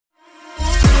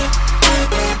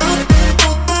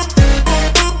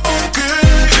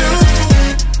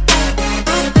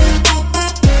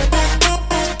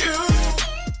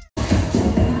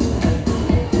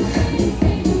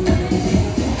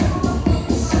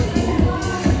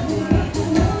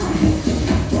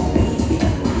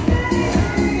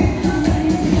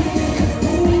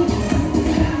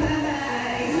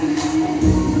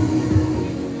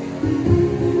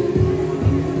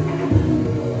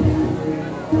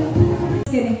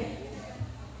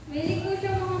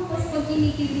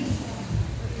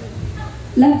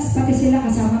Loves, pati sila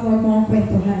kasama ko mga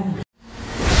kwentuhan.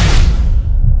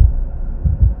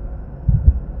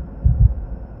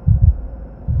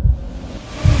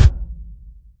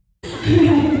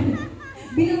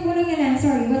 Bilang-bulang nga lang,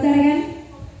 sorry, what that again?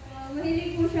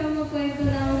 Mahilig po siya magkwento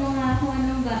ng mga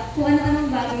kung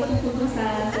ano-anong bagay tungkol po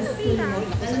sa school mo.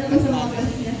 Ano na po sa mga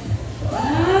class niya?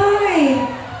 Ay!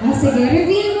 Sige,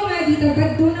 reveal mo nga dito,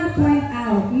 but do not point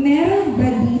out. Meron ba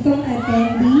ditong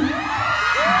attendee?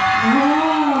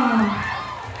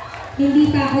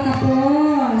 Hindi pa ako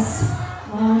tapos.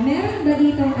 Meron ba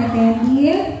ditong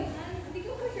attendee? Hindi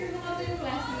ko po sure mga po yung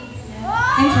classmates niya.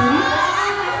 I'm sorry?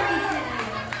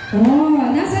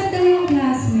 Nasaan daw yung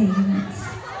classmates?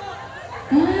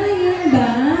 Yun ba?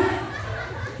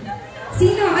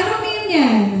 Sino? Anong name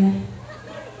yan?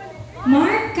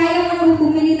 Mark, kaya mo na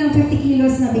bumili ng 50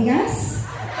 kilos na bigas?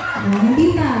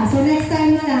 Hindi pa. So next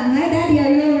time na lang. Hi, Daddy, are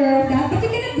you aware of that? But you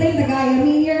cannot blame the guy. I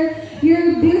mean,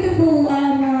 your beautiful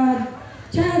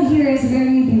child here is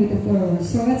very beautiful.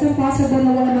 So it's impossible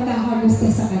na wala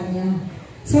makakagusto sa kanya.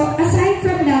 So aside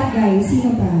from that, guys,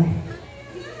 sino pa?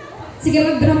 Sige,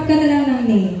 mag-drop ka na lang ng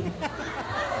name.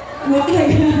 What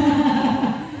like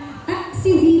si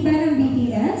Viva ng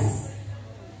BTS?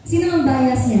 Sino ang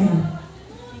bias niya?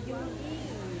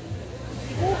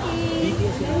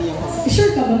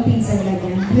 Sure ka bang pinsan na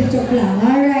niya? Joke lang.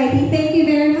 Alright, thank you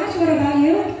very much. What about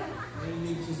you?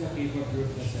 Mahilig siya sa K-pop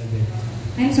group na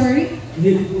 7. I'm sorry?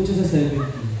 Mahilig po siya sa 17.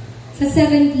 Sa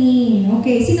 17.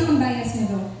 Okay, sino ang bias niya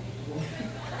to?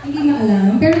 Hindi mo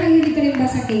alam. Pero mahilig ka rin ba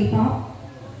sa K-pop?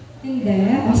 Hindi.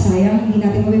 Sayang. Hindi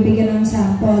natin mabibigyan ng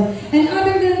sample. And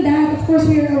other than that, of course,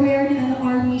 we are aware na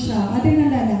army siya. Other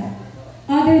than that,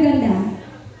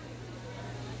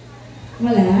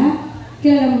 wala?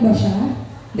 Kilala mo ba siya?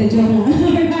 The joke lang.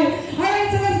 Alright,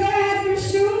 so let's go ahead and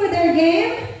resume with our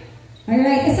game.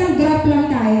 Alright, isang drop lang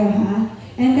tayo, ha?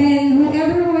 And then,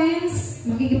 whoever wins,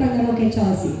 makikipaglaro kay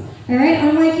Chelsea. Alright,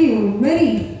 unlike you.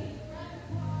 Ready?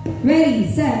 Ready,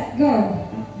 set, go.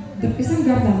 Isang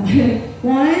drop lang.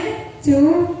 1, 2.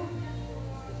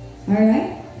 Alright.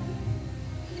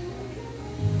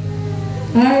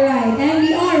 Alright, and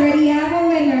we already have a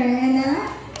winner. And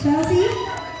Chelsea?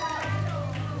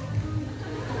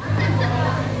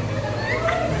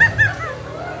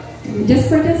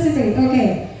 Just participate.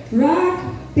 Okay. Rock,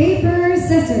 paper,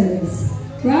 scissors.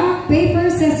 Rock, paper,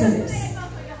 scissors.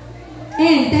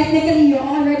 And technically, you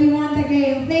already won the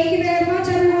game. Thank you very much,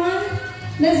 everyone.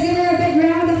 Let's give her a big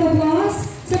round of applause.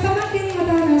 So, pamangkin mo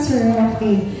daw na, sir.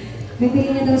 Okay.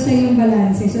 Bibili na daw sa yung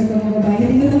balance. So, kung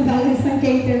mababayad mo ng balance ng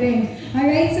catering.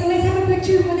 Alright, so let's have a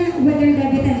picture muna with their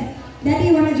debutant. Daddy,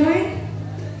 you wanna join?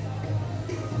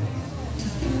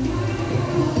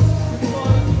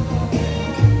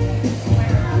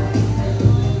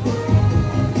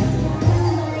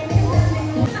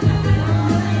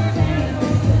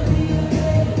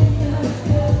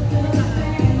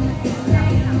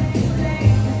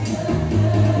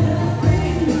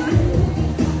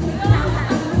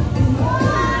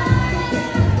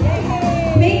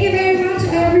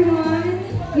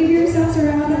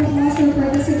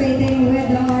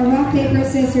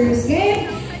 Scissors game.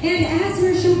 And as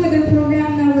we're shown with our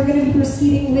program, now we're going to be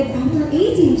proceeding with our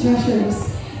 18 treasures.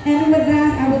 And with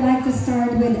that, I would like to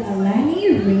start with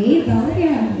Alani Ray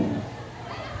Valeriano.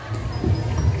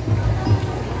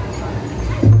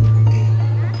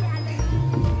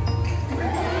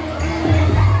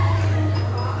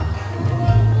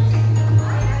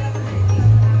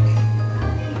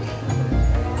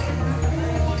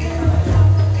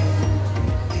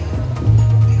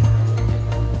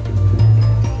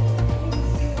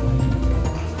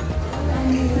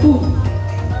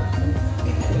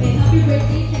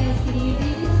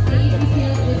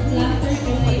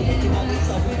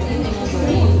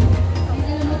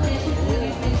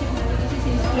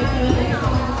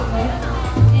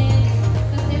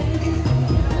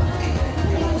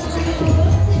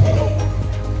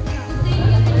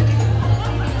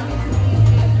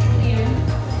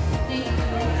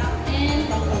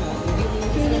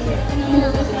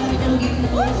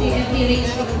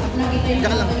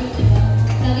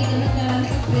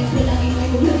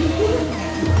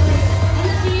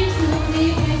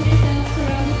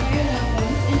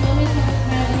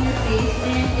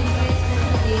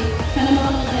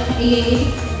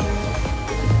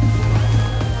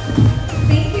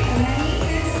 Thank you, Alani.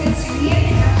 It's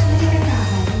really actually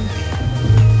katahan.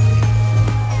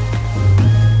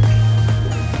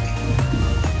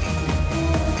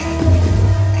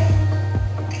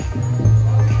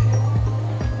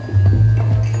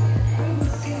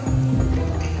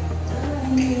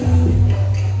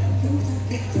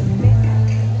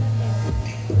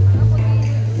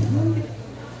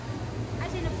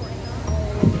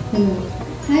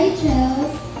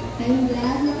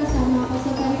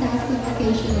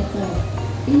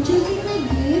 In choosing my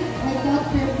gift, I thought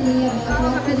carefully about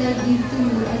what could I give to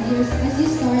you as you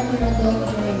start your adult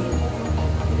journey.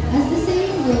 As the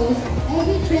saying goes,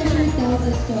 every treasure tells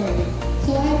a story.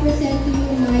 So I present to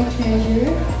you my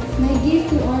treasure, my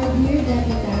gift to our dear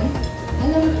debutante.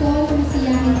 Alam ko na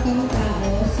masiyahin kang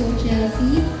tao, so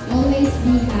Chelsea, always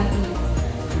be happy.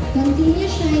 Continue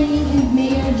shining and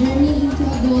may your journey into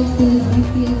adulthood be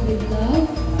filled with love,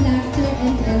 laughter,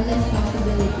 and endless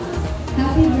possibilities.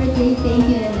 Happy birthday, thank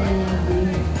you, and I love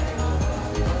you.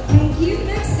 Thank you.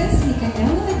 Next is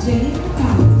Micaela Jane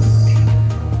Campos.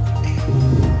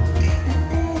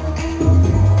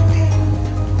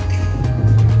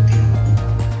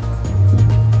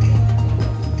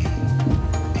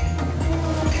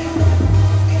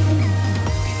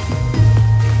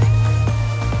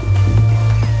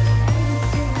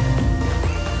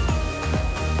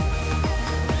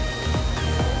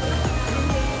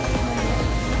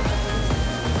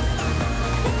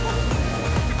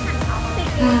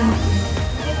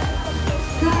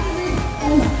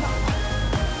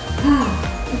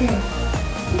 Okay.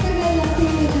 Matagal lang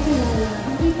kayo nagkakilala.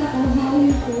 Nakita ko how you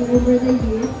grow over the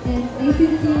years and I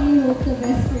sincerely hope the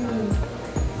best for you.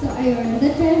 So ayun,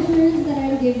 the treasures that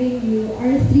I'm giving you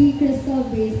are 3 crystal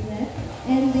bracelets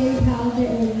and they have their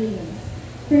own meanings.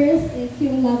 First is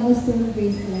yung Lava Stone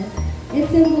bracelet. It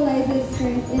symbolizes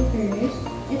strength and courage.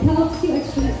 It helps you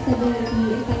achieve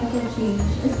stability in times of change,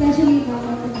 especially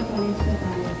now in the college pa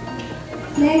tayo.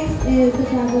 Next is the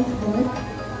Dragon's Blood.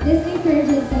 This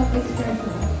encourages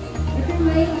self-expression. It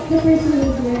reminds the person who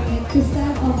is wearing it to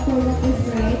stand up for what is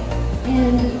right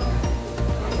and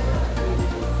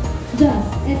just,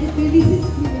 and it releases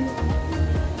fear.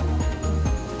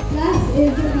 Last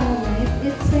is the Helmet.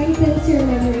 It strengthens your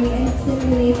memory and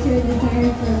stimulates your desire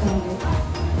for knowledge.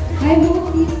 I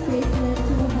hope these bracelets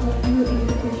will help you in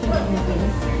your future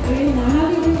endeavors. Ayun na,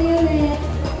 happy birthday ulit!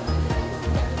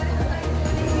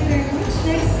 Thank you very much.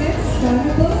 Next is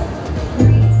Honorable.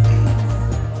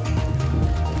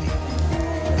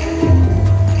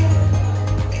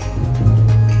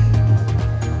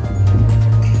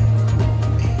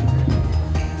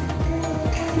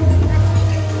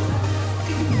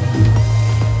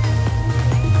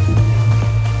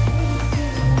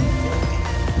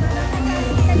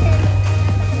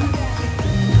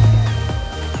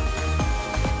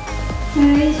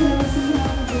 Hi Chelsea,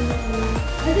 how are you doing?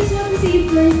 I just want to say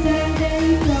first that I'm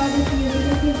very proud of you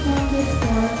because you've come this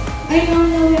far. I know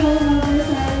that we all have our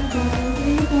silent battles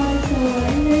and you fought it so well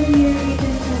and you're here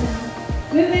even so now.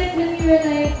 We met when we were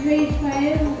like grade 5,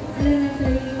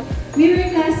 elementary. We were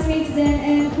classmates then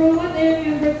and from what I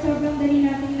remember, sobrang dali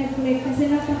natin nag-click kasi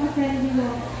napaka-friendly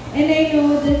mo. And I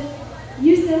know that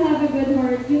you still have a good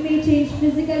heart. You may change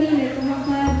physically like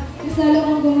kumangkad, mas lalo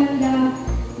kang gumanda.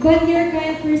 But your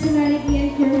kind personality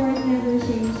and your heart never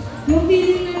change. Yung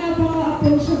feeling na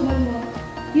napaka-approachable mo,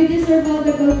 you deserve all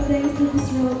the good things that this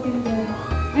world can give.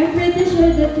 I'm pretty sure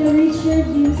that you'll reach your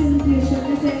dreams in the future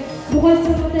kasi bukod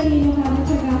sa matalino ka,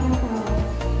 matyaga ka tao.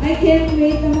 I can't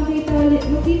wait na makita ulit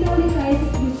tayo sa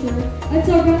future at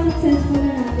sobrang successful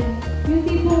na natin. Yung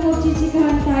tipong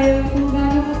magchichikahan tayo kung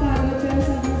gano'ng kapagod pero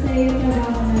sobrang sa'yo yung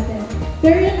trabaho natin.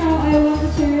 Pero now, I want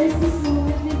to cherish this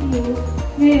moment with you.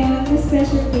 Ngayon, na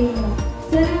special day mo.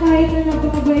 Sana kahit na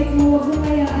napakabait mo, huwag mong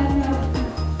hayaan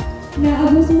na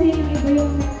abusuhin ng iba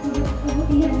yung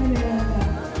kabutihan na meron ka.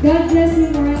 God bless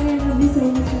you more and I love you so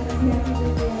much and happy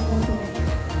birthday ako today.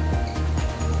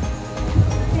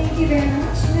 Thank you very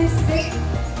much. Next is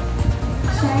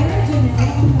Shira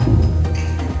Janelle.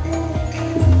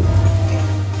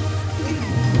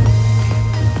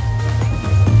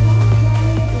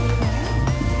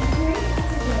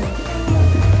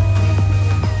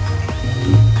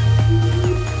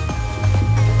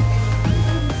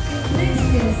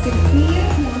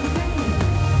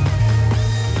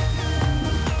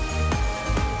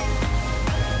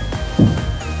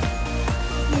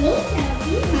 Hello,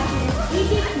 Chelsea. Happy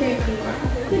 18th birthday.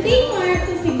 Today marks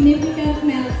a significant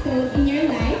milestone in your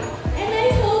life, and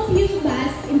I hope you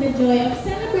bask in the joy of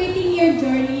celebrating your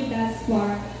journey thus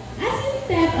far. As you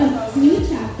step on this new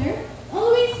chapter,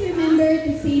 always remember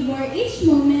to savor each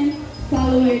moment,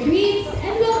 follow your dreams,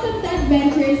 and welcome the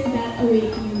adventures that await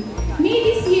you. May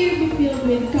this year be filled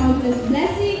with countless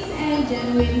blessings and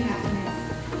genuine happiness.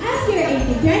 As your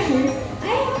 80 treasures,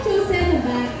 I have chosen a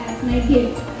bag as my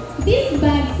gift. This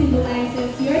bag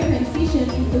symbolizes your transition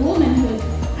into womanhood,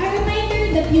 a reminder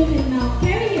that you can now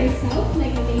carry yourself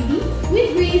like a lady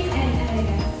with grace and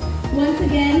elegance. Once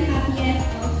again, happiest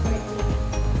of birthday.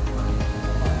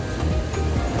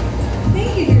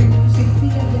 Thank you very much.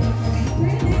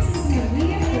 Next is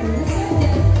Maria Carissa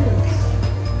Del Cruz.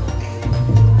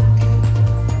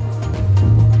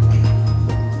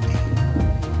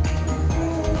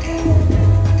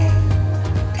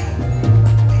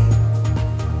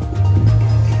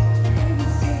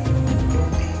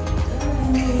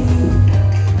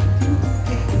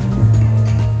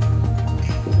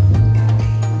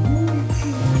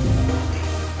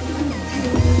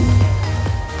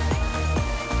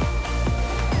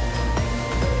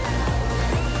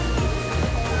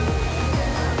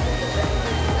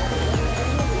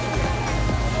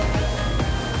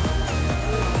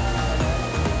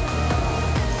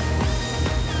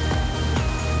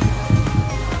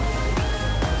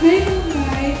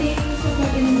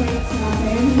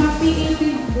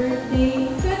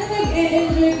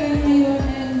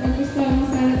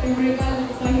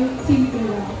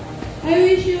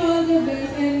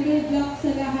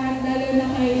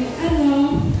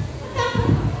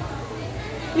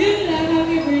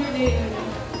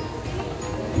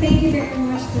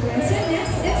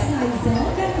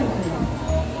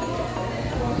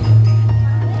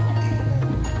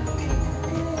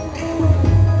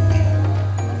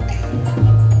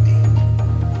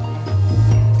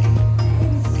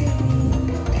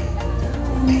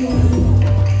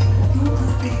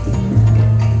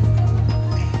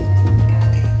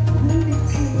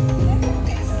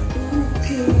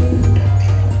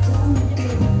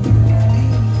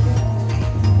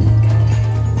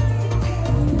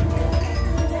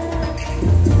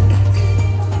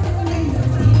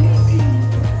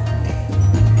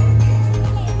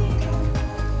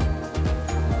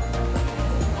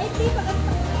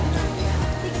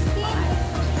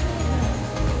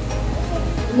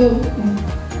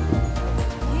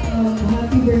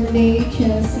 happy birthday,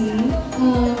 Chelsea.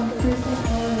 First of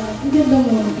all, ang ganda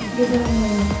mo. Ganda mo.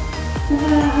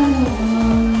 Saka,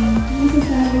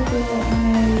 masasabi ko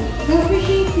ay,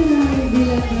 na-appreciate ko na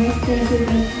bilang vice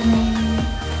president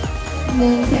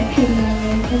ng section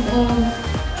namin. And,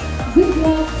 good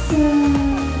luck sa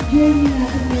journey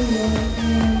natin ngayon.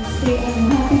 And stay,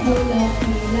 happy go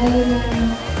lucky. Lalo na,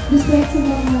 despite sa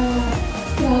mga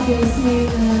struggles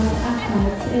ngayon na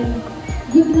accounts. And,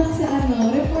 good luck sa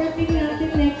reporting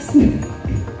natin next week.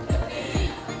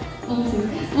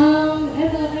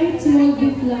 Eto, kahit small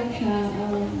gift lang siya,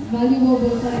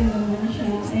 valuable pa rin naman siya.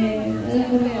 And alam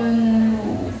ko meron na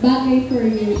bagay for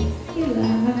you. Kaya,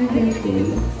 happy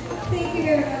birthday. Thank you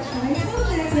very much, guys. So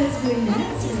next is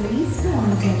Gwyneth's release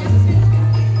concert.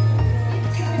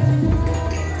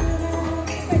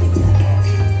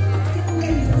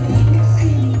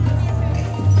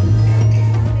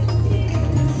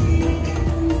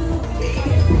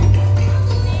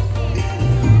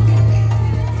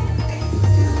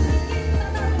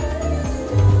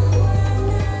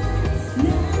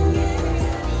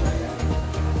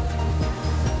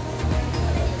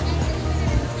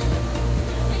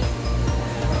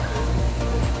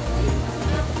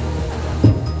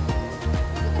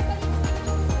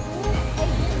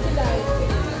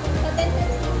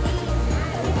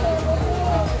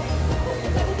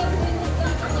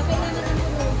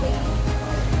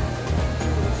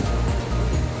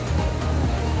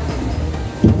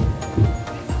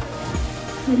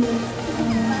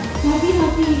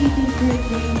 Happy 18th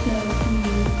birthday, Chelsea.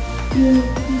 You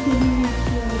continue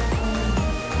your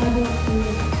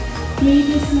adulthood.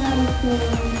 Greatest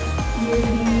milestone, you're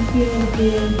being filled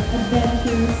with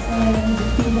adventures and the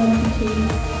freedom to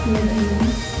chase your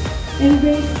dreams.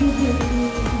 Embrace the journey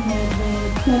ahead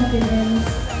with confidence.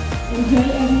 Enjoy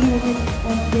every moment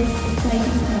of this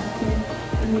exciting chapter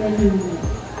in your new life.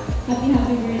 Happy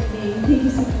birthday. Thank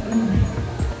you so much.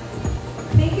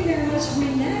 Thank you very much,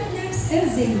 Gwyneth. Next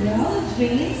is Zayel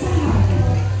Jane Sahara.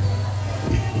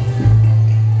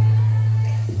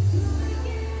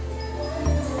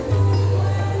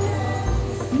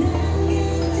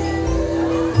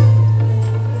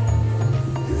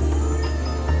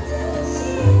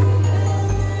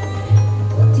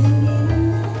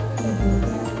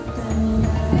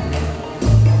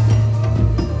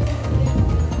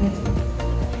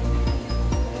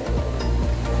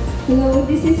 Hello,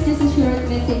 this is just a short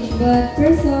message, but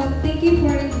first off, thank you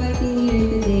for inviting me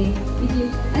here today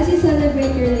as you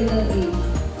celebrate your little age.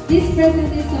 This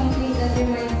present is something that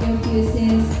reminds me of you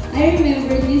since I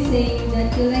remembered you saying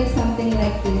that you like something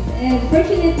like this. And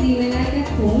fortunately, when I got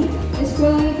home,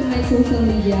 scrolling to my social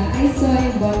media, I saw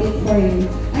and bought it for you.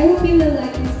 I hope you will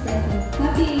like this present.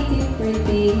 Happy 18th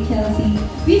birthday, Chelsea.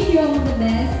 Wish you all the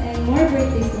best and more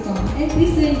birthdays to come. And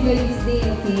please do enjoy this day,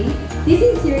 okay? This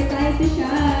is your time to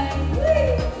shine.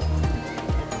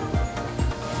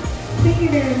 Thank you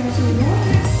very much, Zayel.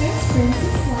 Next is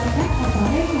Princess Laika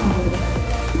Abare Mao.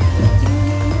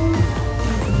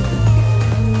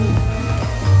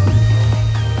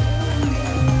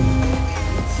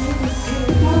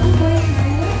 Followed by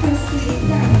Kyla Christine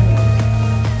Daniel.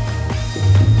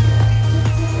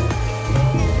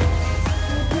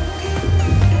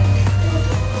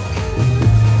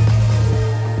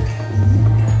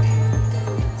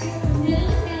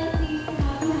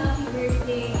 Happy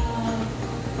birthday.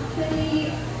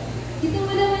 Actually, dito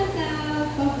mo naman sa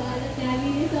pagbalot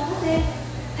namin ito kasi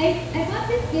I bought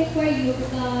this gift for you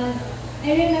because I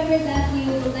remember that you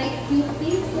like cute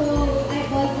things, so I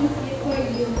bought this gift for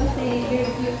you kasi you're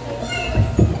cute.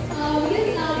 Yun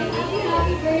lang,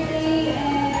 happy birthday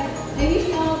and I wish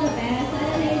you all the best.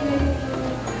 Sana na-enjoy mo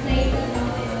yung night na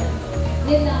namin.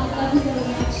 Yun lang, love you so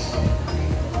much.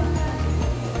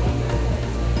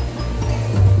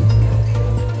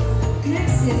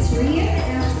 Next is Rian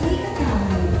Ashley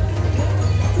Akami.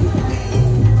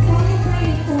 Followed by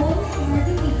Nicole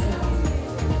Margarita.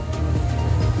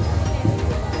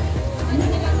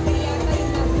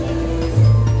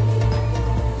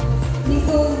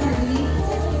 Nicole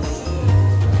Margarita.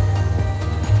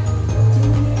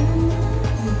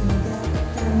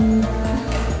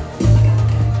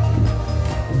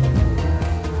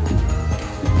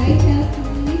 Hi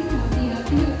Chelsea, happy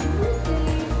birthday.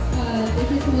 This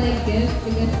is my gift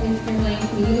because it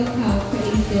reminds me of how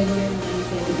creative your mind is.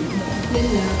 Yun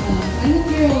lang. I hope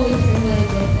you're always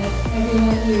reminded that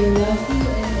everyone here loves you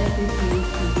and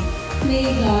appreciates you. May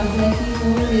God bless you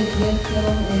more with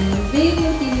wisdom and may you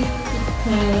continue to keep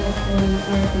smiles on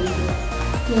our faces.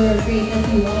 You're great as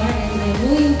you are and I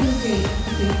know you'll do great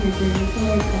to take your journey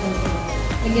towards our goals.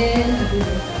 Again, happy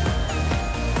birthday.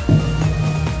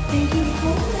 Thank you,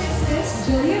 Nicole. Next is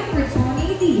Julia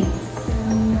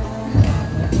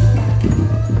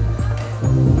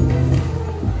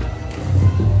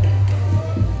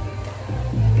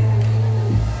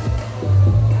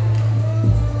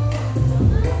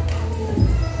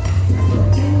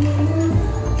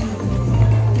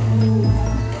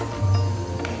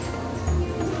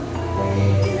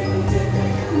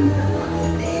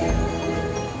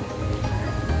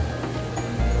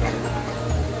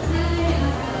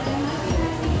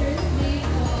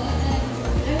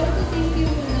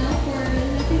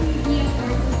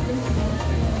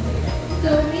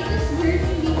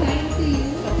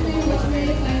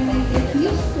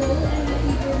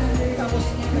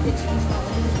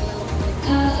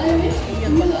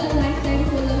you a lifetime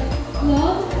full of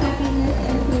love, happiness,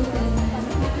 and fulfillment.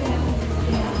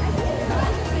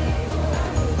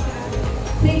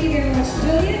 Thank you very much,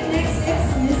 Juliet. Next is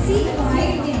Missy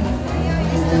Fighting.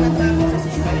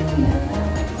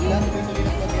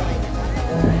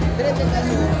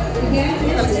 Again,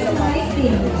 Missy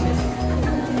Fighting.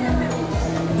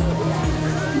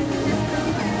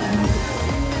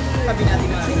 Sabi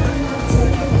natin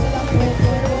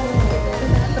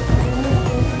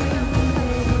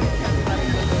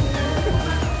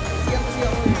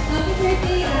Happy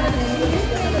birthday, Ate. It's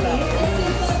my date. It's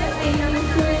simple that I know you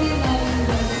surely love and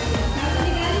love it.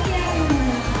 Kapaligalig niya ako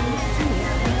muna.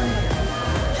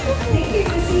 Thank you,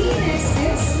 Missy. Next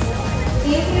is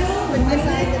April White.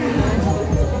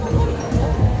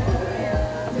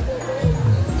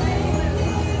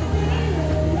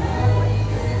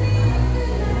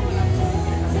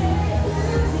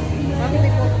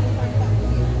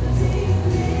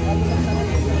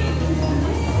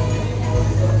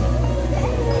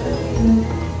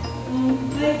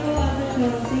 Hi po, Ate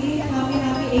Chelsea. Happy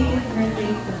 80th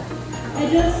birthday po. I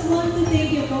just want to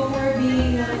thank you po for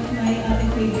being one of my ate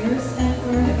figures and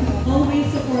for always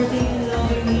supporting and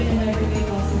loving me in every way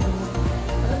possible.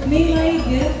 May my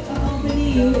gift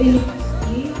accompany you in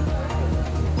life,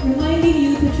 reminding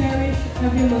you to cherish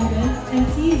every moment and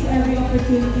seize every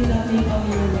opportunity that may come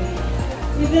your way.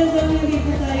 Even though hindi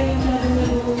po tayo masyadong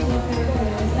nag-uusap or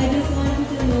friends, I just want you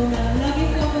to know na lagi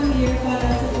po akong here para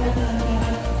supportahan ka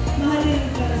at mahalin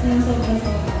ka ng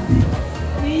sobra-sobra.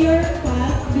 May your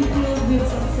path be filled with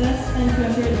success and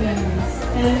treasured memories.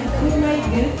 And with my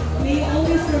gift, may you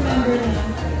always remember na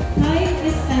time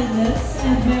is endless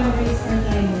and memories are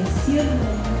timeless. Yun po.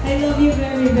 I love you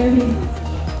very, very much.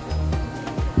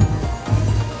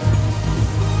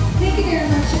 Thank you very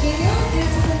much, Daniel. And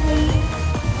certainly,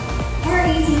 our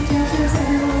 18 treasures,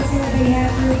 everyone was here. They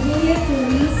have Juliet,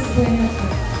 Luis, Bueno.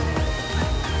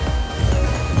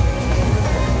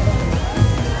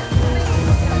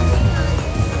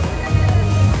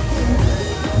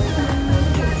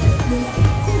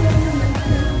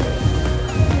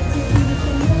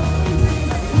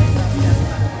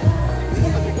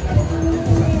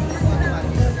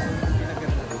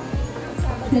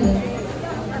 Hello.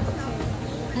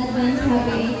 Advance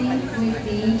happy 18th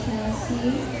birthday,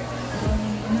 Chelsea.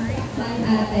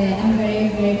 Ate, I'm very,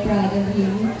 very proud of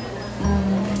you.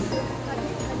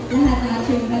 Lahat na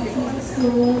achievements sa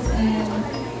schools and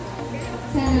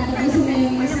sana tapusin mo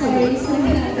yung mga stories na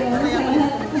ginagawa mo sa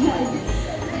lahat.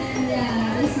 And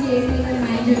yeah, this year will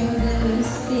remind you of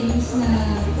those things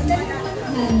na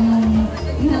mahal mo,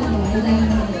 ilang mo.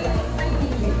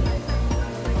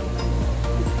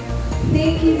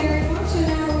 Thank you very much.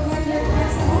 And now we're going to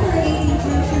request all our 18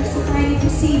 treasures to kindly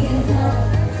proceed and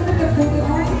for the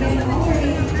photograph. Again, all our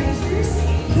 18 treasures.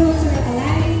 Those are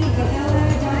Aladdin, Gabriela,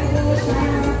 Dido,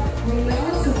 Shara,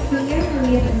 Rayon, Sophia,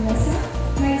 Maria, and Melissa,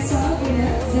 myself,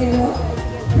 Zero,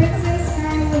 Princess,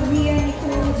 Carla, Ria,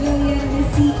 Nicole, Julian,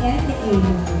 Missy, and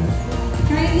Ava.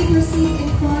 Kindly proceed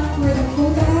in front for the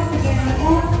photograph. Again,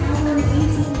 all our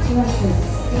 18 treasures.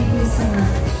 Thank you so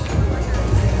much.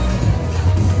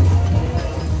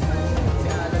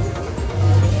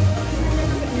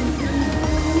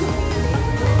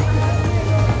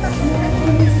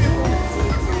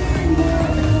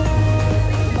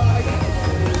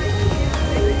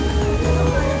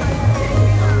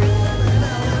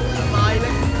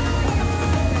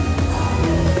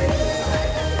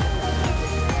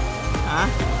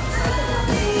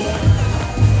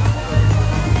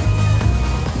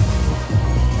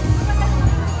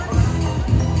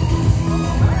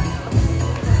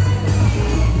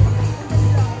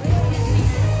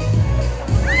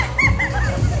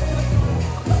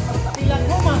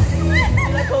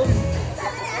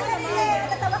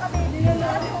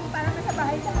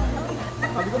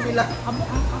 Sabi ko pila.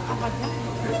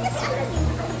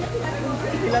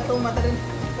 Pila to mata rin.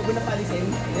 Huwag mo na palisin.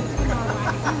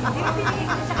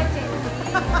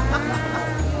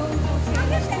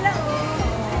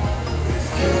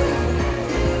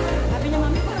 Sabi niya,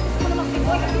 mami, parang gusto mo na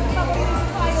mag-pinboy. Kasi yung paborito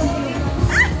ko ayaw mo yun.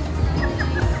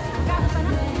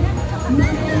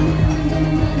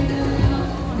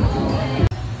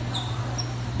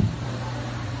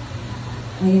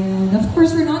 And of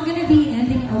course, we're not gonna be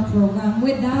ending our program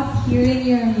without hearing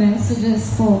your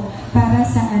messages po para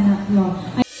sa anak mo.